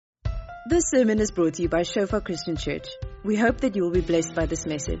This sermon is brought to you by Shofar Christian Church. We hope that you will be blessed by this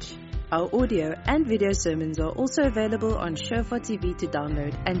message. Our audio and video sermons are also available on Shofar TV to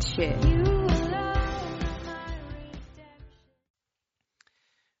download and share.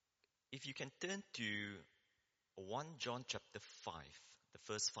 If you can turn to 1 John chapter 5, the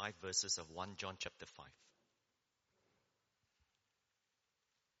first 5 verses of 1 John chapter 5.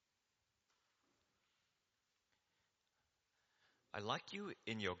 I'd like you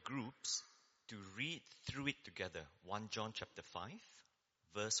in your groups to read through it together. 1 John chapter 5,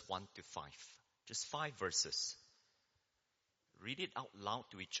 verse 1 to 5. Just 5 verses. Read it out loud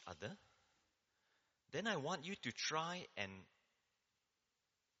to each other. Then I want you to try and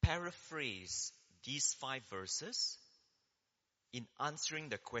paraphrase these 5 verses in answering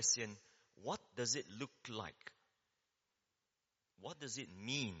the question, what does it look like? What does it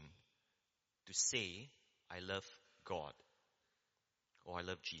mean to say, I love God? Or I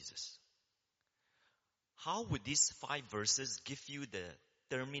love Jesus? How would these 5 verses give you the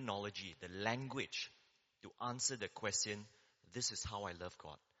terminology, the language to answer the question, this is how I love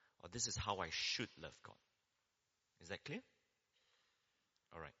God, or this is how I should love God? Is that clear?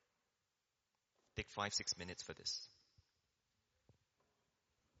 All right. Take 5-6 minutes for this.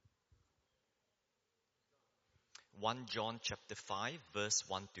 1 John chapter 5, verse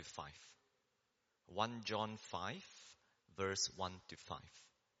 1 to 5. 1 John 5, verse 1 to 5.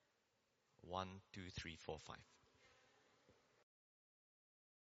 1, 2, 3, 4, 5.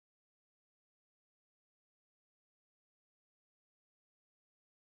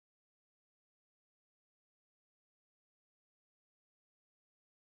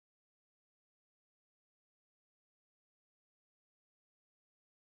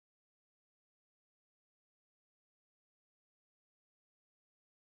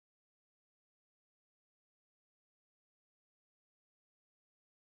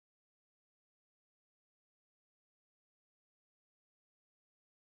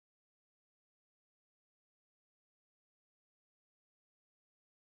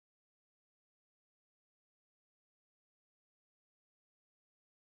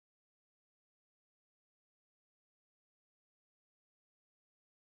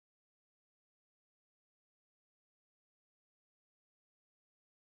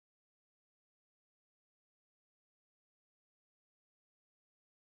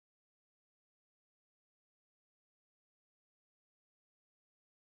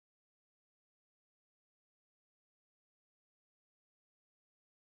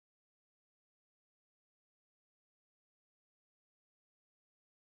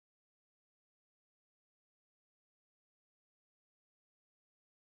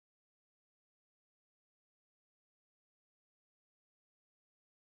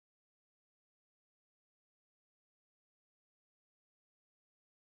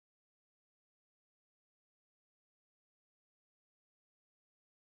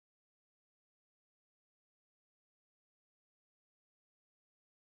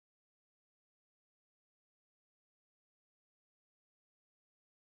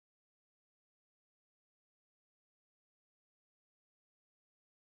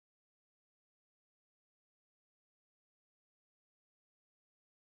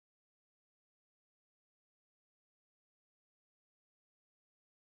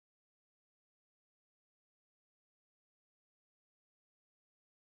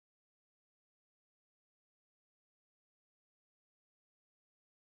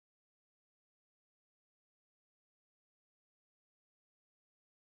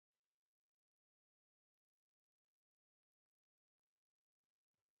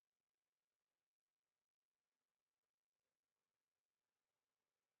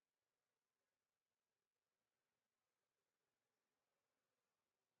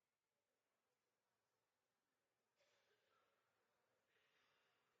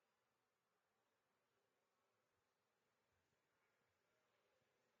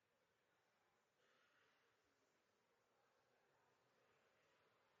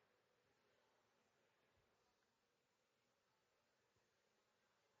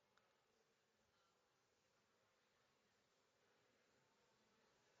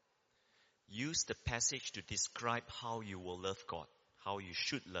 Use the passage to describe how you will love God, how you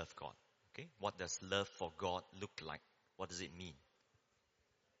should love God. Okay? What does love for God look like? What does it mean?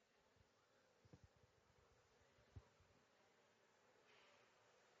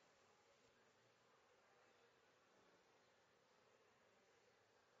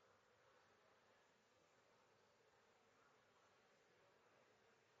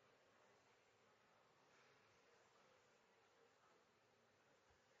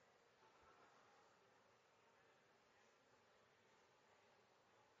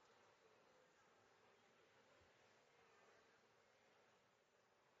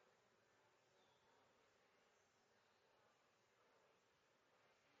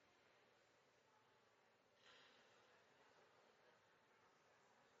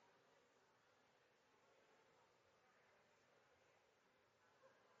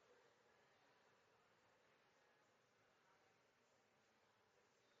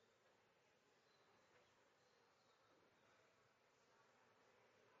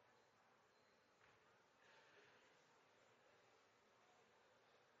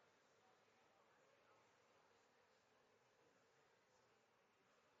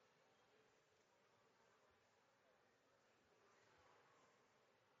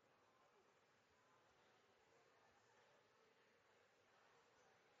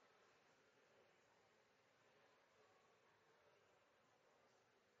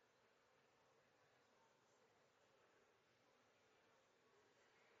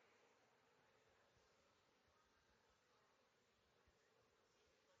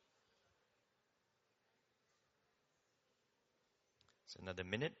 So another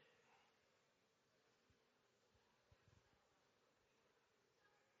minute.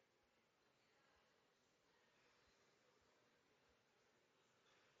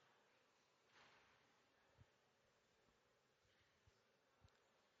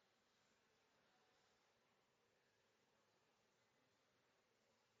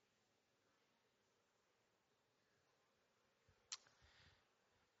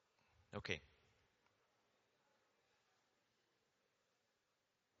 Okay.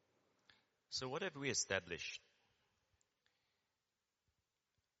 So what have we established?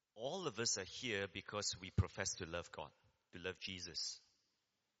 All of us are here because we profess to love God, to love Jesus.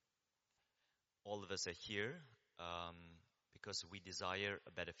 All of us are here because we desire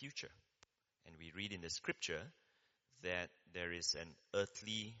a better future. And we read in the scripture that there is an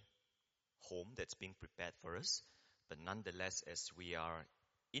earthly home that's being prepared for us. But nonetheless, as we are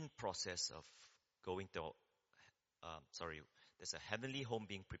in process of going to, there's a heavenly home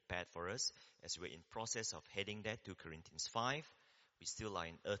being prepared for us. As we're in process of heading there, 2 Corinthians 5, we still are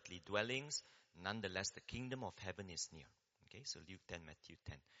in earthly dwellings. Nonetheless, the kingdom of heaven is near. Okay, so Luke 10, Matthew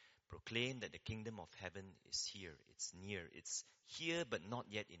 10. Proclaim that the kingdom of heaven is here. It's near. It's here, but not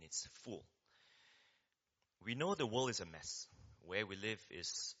yet in its full. We know the world is a mess. Where we live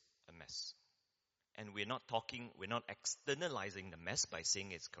is a mess. And we're not externalizing the mess by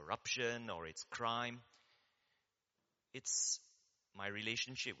saying it's corruption or it's crime. It's my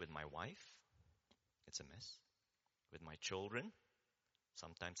relationship with my wife. It's a mess. With my children,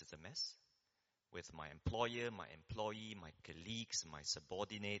 sometimes it's a mess. With my employer, my employee, my colleagues, my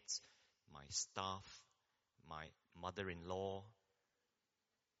subordinates, my staff, my mother-in-law,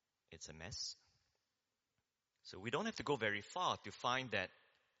 it's a mess. So we don't have to go very far to find that,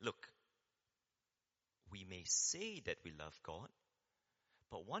 look, we may say that we love God,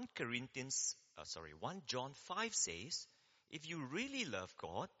 but 1 John 5 says, if you really love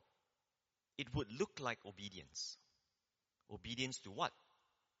God, it would look like obedience. Obedience to what?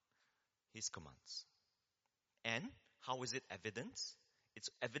 His commands. And how is it evidence? It's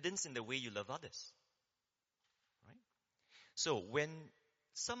evidence in the way you love others. Right? So when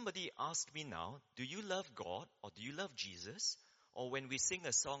somebody asks me now, do you love God or do you love Jesus? Or when we sing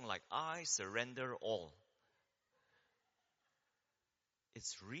a song like, I surrender all.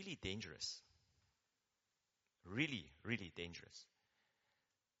 It's really dangerous. Really, really dangerous.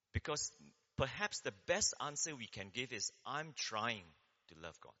 Because perhaps the best answer we can give is, I'm trying to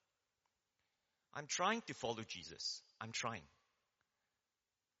love God. I'm trying to follow Jesus. I'm trying.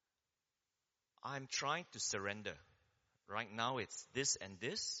 I'm trying to surrender. Right now it's this and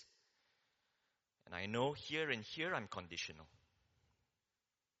this. And I know here and here I'm conditional.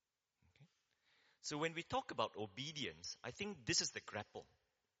 Okay? So when we talk about obedience, I think this is the grapple.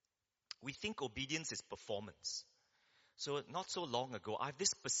 We think obedience is performance. So not so long ago, I have this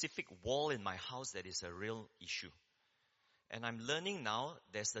specific wall in my house that is a real issue. And I'm learning now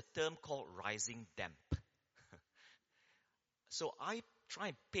there's a term called rising damp. So I try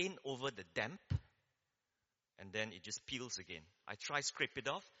and paint over the damp, and then it just peels again. I try scrape it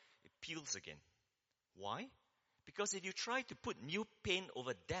off, it peels again. Why? Because if you try to put new paint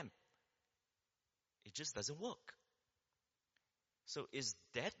over damp, it just doesn't work. So is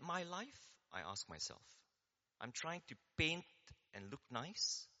that my life? I ask myself. I'm trying to paint and look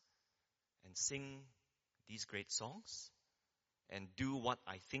nice and sing these great songs and do what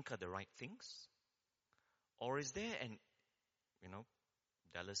I think are the right things? Or is there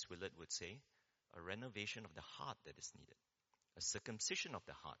Dallas Willard would say, a renovation of the heart that is needed, a circumcision of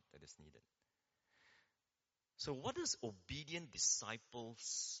the heart that is needed? So what does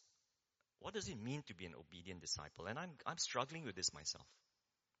what does it mean to be an obedient disciple? And I'm struggling with this myself.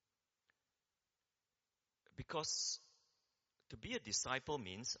 Because to be a disciple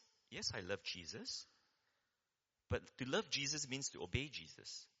means, yes, I love Jesus, but to love Jesus means to obey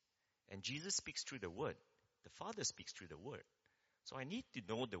Jesus. And Jesus speaks through the Word. The Father speaks through the Word. So I need to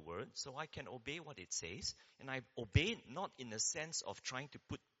know the Word so I can obey what it says. And I obey not in the sense of trying to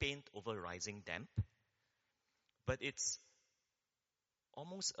put paint over rising damp, but it's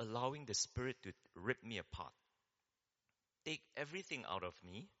almost allowing the Spirit to rip me apart. Take everything out of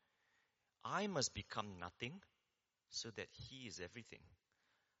me. I must become nothing so that He is everything.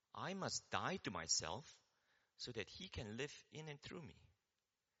 I must die to myself so that He can live in and through me.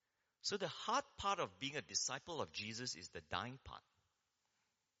 So the hard part of being a disciple of Jesus is the dying part.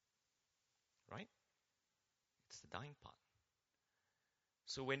 Right? It's the dying part.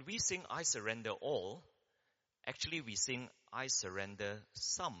 So when we sing, I surrender all, actually we sing, I surrender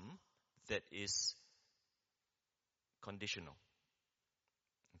some that is conditional.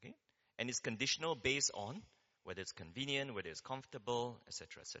 Okay? And it's conditional based on whether it's convenient, whether it's comfortable,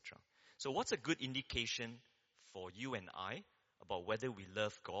 etc., etc. So what's a good indication for you and I about whether we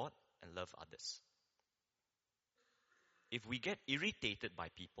love God and love others? If we get irritated by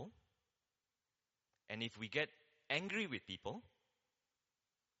people, and if we get angry with people,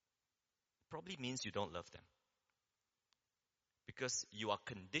 it probably means you don't love them. Because you are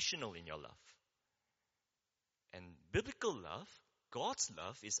conditional in your love. And biblical love, God's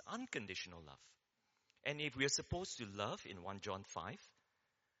love, is unconditional love. And if we are supposed to love in 1 John 5,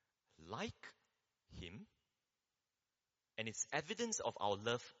 like Him, and it's evidence of our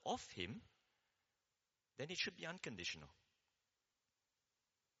love of Him, then it should be unconditional.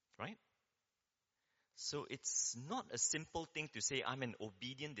 Right? So it's not a simple thing to say, I'm an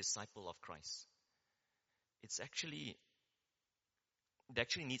obedient disciple of Christ. It actually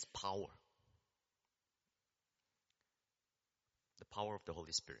needs power. The power of the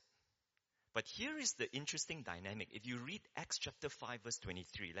Holy Spirit. But here is the interesting dynamic. If you read Acts chapter 5 verse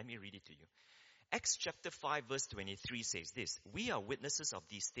 23, let me read it to you. Acts chapter 5 verse 23 says this, we are witnesses of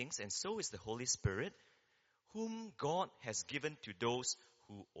these things, and so is the Holy Spirit, whom God has given to those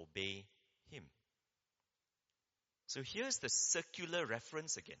who obey Him. So here's the circular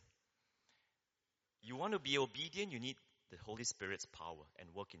reference again. You want to be obedient, you need the Holy Spirit's power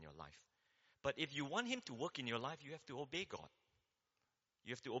and work in your life. But if you want Him to work in your life, you have to obey God.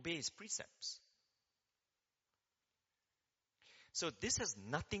 You have to obey His precepts. So this has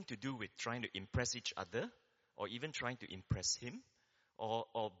nothing to do with trying to impress each other, or even trying to impress Him,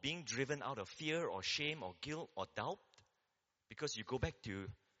 or being driven out of fear or shame or guilt or doubt. Because you go back to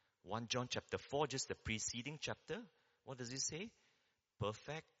 1 John chapter 4, just the preceding chapter, what does it say?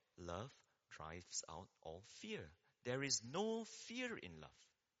 Perfect love drives out all fear. There is no fear in love.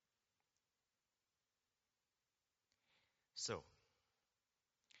 So,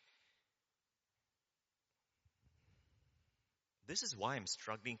 this is why I'm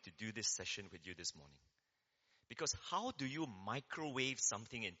struggling to do this session with you this morning. Because how do you microwave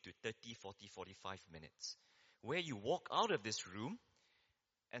something into 30, 40, 45 minutes? Where you walk out of this room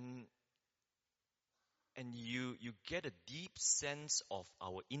and you get a deep sense of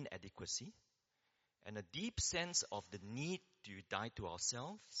our inadequacy and a deep sense of the need to die to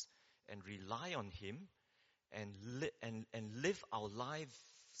ourselves and rely on Him and live our lives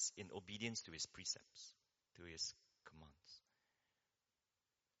in obedience to His precepts, to His commands.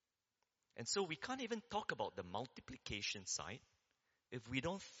 And so we can't even talk about the multiplication side if we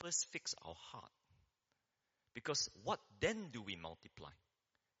don't first fix our heart. Because what then do we multiply?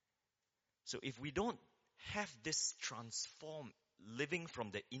 So if we don't have this transformed, living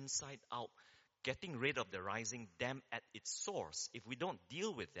from the inside out, getting rid of the rising dam at its source, if we don't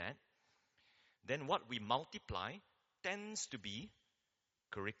deal with that, then what we multiply tends to be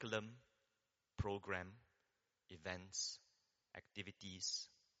curriculum, program, events, activities,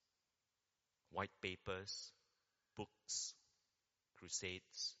 white papers, books,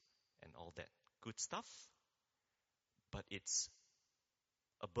 crusades, and all that good stuff. But it's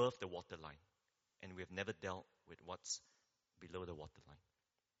above the waterline, and we've never dealt with what's below the waterline.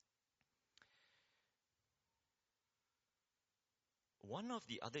 One of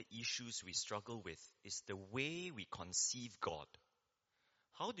the other issues we struggle with is the way we conceive God.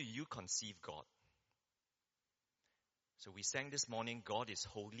 How do you conceive God? So we sang this morning, God is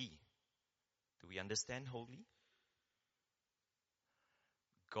holy. Do we understand holy?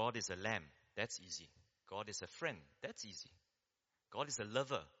 God is a lamb. That's easy. God is a friend. That's easy. God is a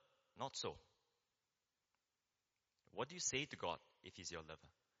lover. Not so. What do you say to God if He's your lover?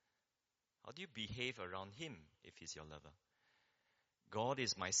 How do you behave around Him if He's your lover? God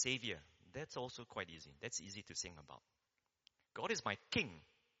is my Savior. That's also quite easy. That's easy to sing about. God is my King.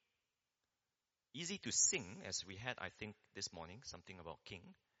 Easy to sing, as we had, I think, this morning, something about King.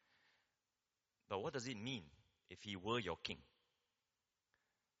 But what does it mean if He were your King?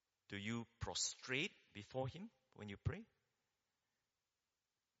 Do you prostrate before Him when you pray?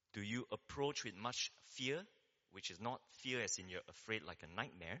 Do you approach with much fear, which is not fear as in you're afraid like a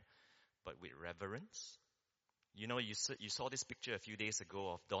nightmare, but with reverence? You know, you saw this picture a few days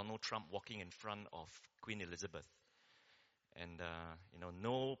ago of Donald Trump walking in front of Queen Elizabeth. And,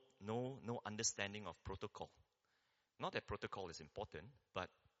 no understanding of protocol. Not that protocol is important, but,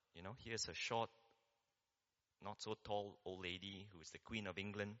 here's a short, not so tall old lady who is the Queen of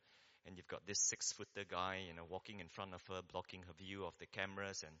England. And you've got this 6-footer guy, walking in front of her, blocking her view of the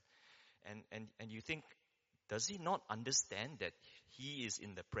cameras. And you think, does he not understand that he is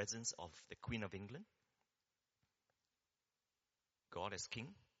in the presence of the Queen of England? God as King?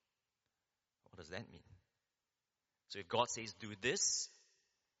 What does that mean? So if God says do this,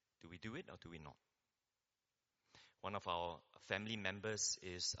 do we do it or do we not? One of our family members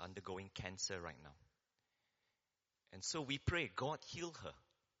is undergoing cancer right now. And so we pray, God heal her.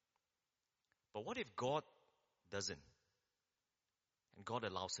 But what if God doesn't? And God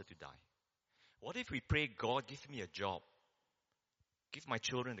allows her to die? What if we pray, God, give me a job, give my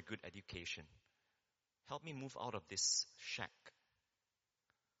children a good education, help me move out of this shack?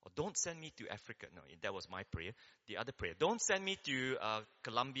 Or don't send me to Africa. No, that was my prayer. The other prayer, don't send me to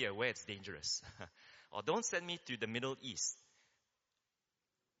Colombia where it's dangerous. Or don't send me to the Middle East.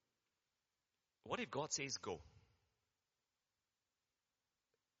 What if God says go?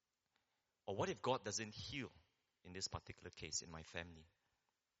 Or what if God doesn't heal in this particular case in my family,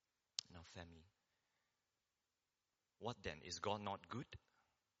 in our family? What then? Is God not good?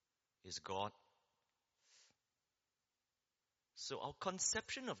 Is God... So our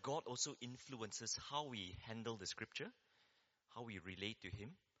conception of God also influences how we handle the scripture, how we relate to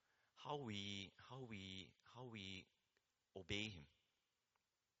Him, how we obey Him.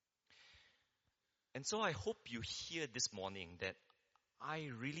 And so I hope you hear this morning that I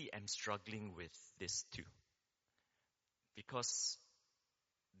really am struggling with this too. Because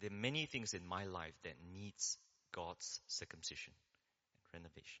there are many things in my life that needs God's circumcision and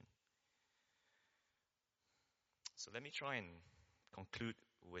renovation. So let me try and conclude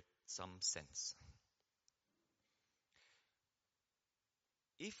with some sense.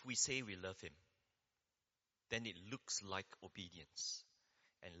 If we say we love Him, then it looks like obedience.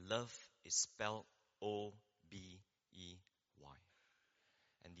 And love is spelled O-B-E-Y.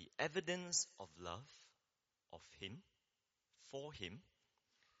 And the evidence of love of Him, for Him,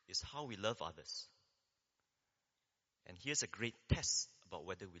 is how we love others. And here's a great test about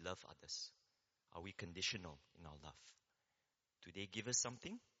whether we love others. Are we conditional in our love? Do they give us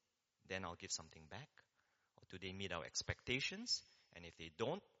something? Then I'll give something back. Or do they meet our expectations? And if they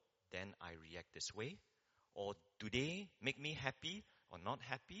don't, then I react this way. Or do they make me happy or not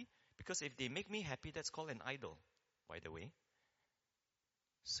happy? Because if they make me happy, that's called an idol, by the way.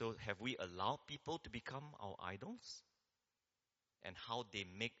 So have we allowed people to become our idols? And how they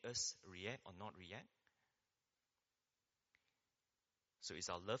make us react or not react? So is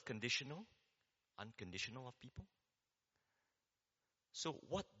our love conditional, unconditional of people? So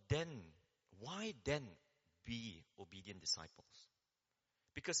what then? Why then be obedient disciples?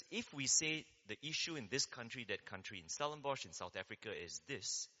 Because if we say the issue in this country, that country, in Stellenbosch, in South Africa is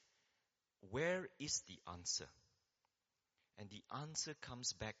this, where is the answer? And the answer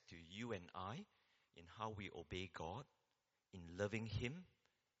comes back to you and I in how we obey God, in loving Him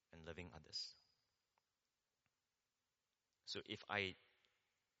and loving others. So if I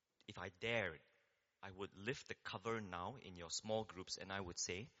dared, I would lift the cover now in your small groups and I would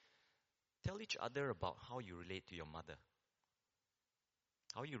say, tell each other about how you relate to your mother,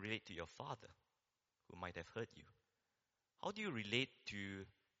 how you relate to your father who might have hurt you. How do you relate to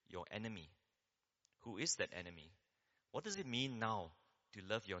your enemy? Who is that enemy? What does it mean now to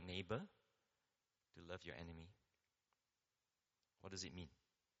love your neighbor, to love your enemy? What does it mean?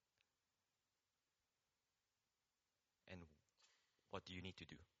 And what do you need to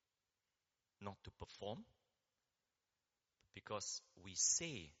do? Not to perform, because we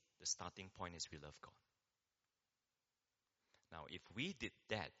say the starting point is we love God. Now, if we did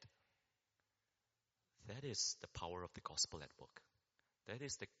that, that is the power of the gospel at work. That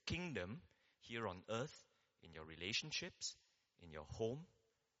is the kingdom here on earth, in your relationships, in your home,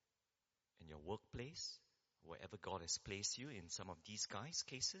 in your workplace, wherever God has placed you in some of these guys'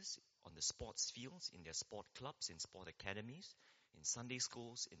 cases, on the sports fields, in their sport clubs, in sport academies, in Sunday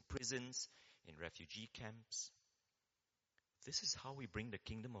schools, in prisons, in refugee camps. This is how we bring the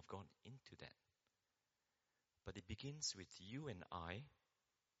kingdom of God into that. But it begins with you and I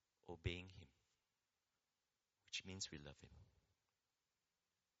obeying Him, which means we love Him.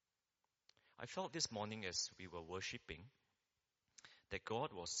 I felt this morning as we were worshiping that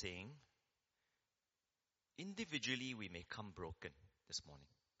God was saying, individually we may come broken this morning,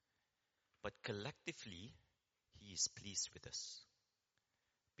 but collectively He is pleased with us.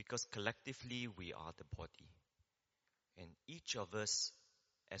 Because collectively we are the body. And each of us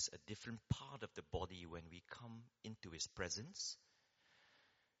as a different part of the body, when we come into His presence,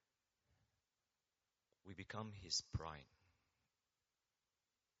 we become His bride.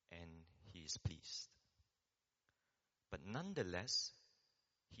 And He is pleased. But nonetheless,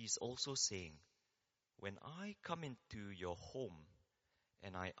 He is also saying, when I come into your home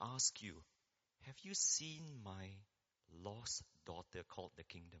and I ask you, have you seen my lost daughter called the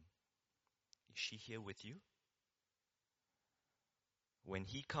kingdom? Is she here with you? When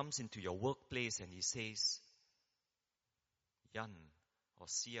He comes into your workplace and He says, Jan or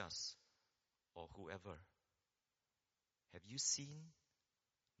Sias or whoever, Have you seen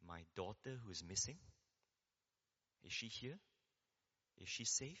my daughter who is missing? Is she here? Is she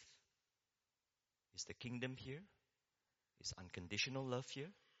safe? Is the kingdom here? Is unconditional love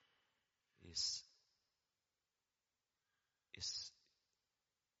here? Is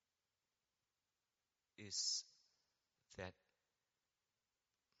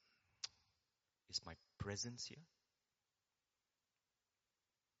my presence here?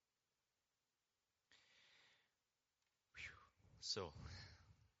 Whew. So,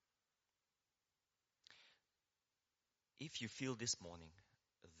 if you feel this morning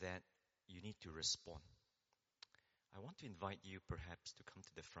that you need to respond, I want to invite you perhaps to come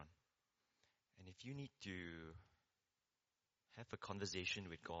to the front. And if you need to have a conversation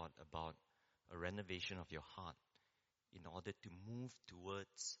with God about a renovation of your heart in order to move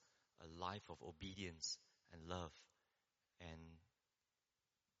towards a life of obedience and love and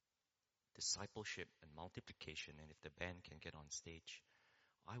discipleship and multiplication, and if the band can get on stage,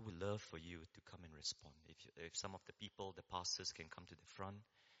 I would love for you to come and respond. If some of the people, the pastors, can come to the front,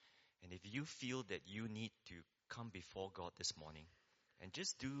 and if you feel that you need to come before God this morning and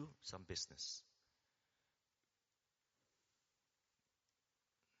just do some business,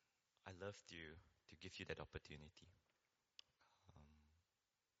 I love to give you that opportunity.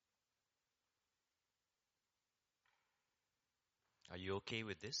 Are you okay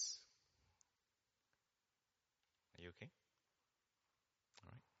with this? Are you okay? All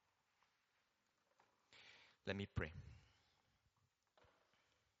right. Let me pray.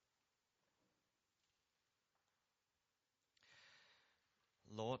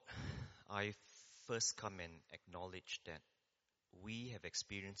 Lord, I first come and acknowledge that we have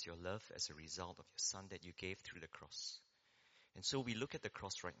experienced your love as a result of your Son that you gave through the cross. And so we look at the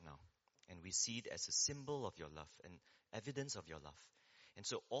cross right now, and we see it as a symbol of your love and evidence of your love. And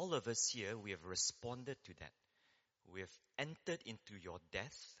so all of us here, we have responded to that. We have entered into your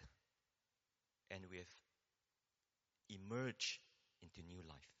death, and we have emerged into new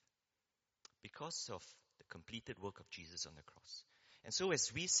life because of the completed work of Jesus on the cross. And so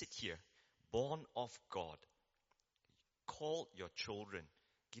as we sit here, born of God, called your children,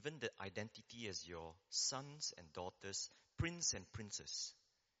 given the identity as your sons and daughters, prince and princess,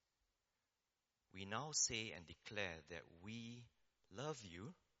 we now say and declare that we love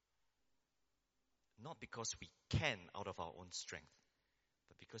you, not because we can out of our own strength,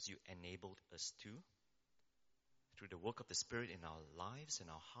 but because you enabled us to, through the work of the Spirit in our lives, in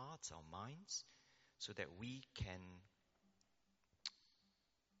our hearts, our minds, so that we can,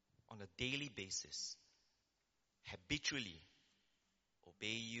 on a daily basis, habitually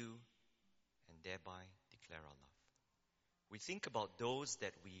obey you and thereby declare our love. We think about those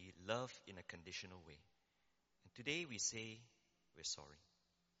that we love in a conditional way. And today we say we're sorry.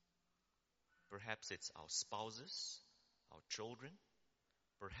 Perhaps it's our spouses, our children.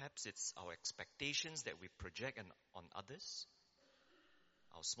 Perhaps it's our expectations that we project on others,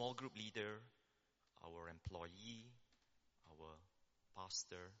 our small group leader, our employee, our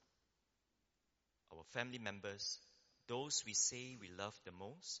pastor, our family members, those we say we love the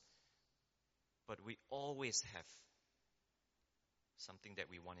most, but we always have something that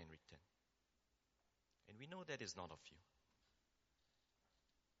we want in return. And we know that is not of you.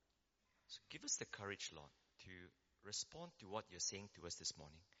 So give us the courage, Lord, to respond to what you're saying to us this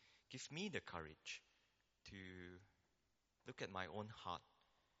morning. Give me the courage to look at my own heart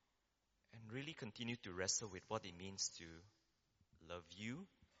and really continue to wrestle with what it means to love you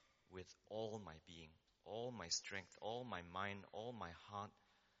with all my being, all my strength, all my mind, all my heart,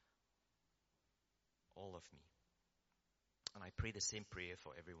 all of me. And I pray the same prayer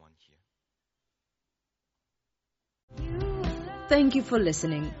for everyone here. Thank you for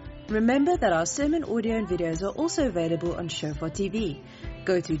listening. Remember that our sermon audio and videos are also available on Shofar TV.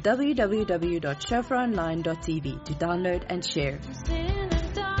 Go to www.shofaronline.tv to download and share.